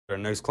Our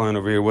next client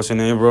over here, what's your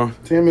name, bro?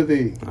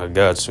 Timothy. I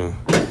got you.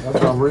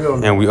 That's my real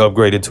name. And we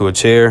upgraded to a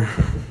chair.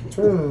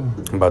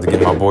 I'm about to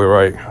get my boy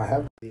right. I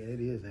have. Yeah, it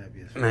is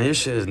nappy. Man, your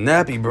shit is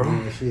nappy, bro.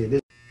 Yeah, shit,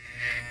 this.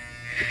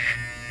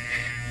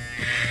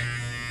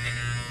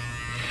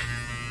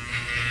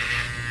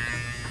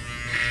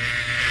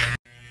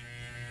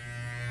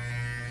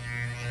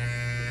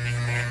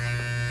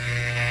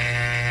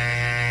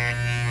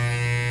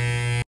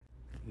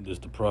 This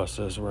the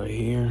process right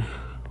here.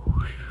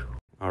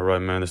 All right,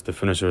 man, this the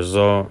finished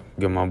result.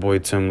 Get my boy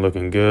Tim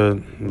looking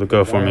good. Look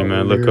up for me,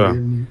 man. Look up.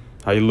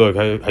 How you look?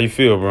 How you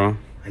feel, bro?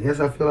 I guess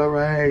I feel all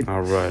right.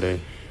 All right, hey.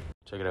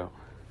 Check it out.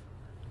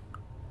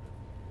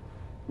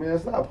 Man,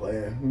 stop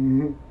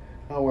playing.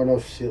 I don't wear no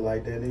shit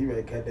like that. You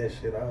better cut that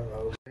shit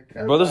off.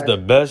 Bro, this is the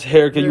best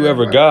haircut you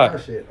ever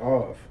got. Shit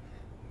off.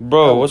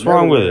 Bro, what's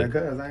wrong with it?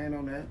 Cause I ain't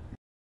on that.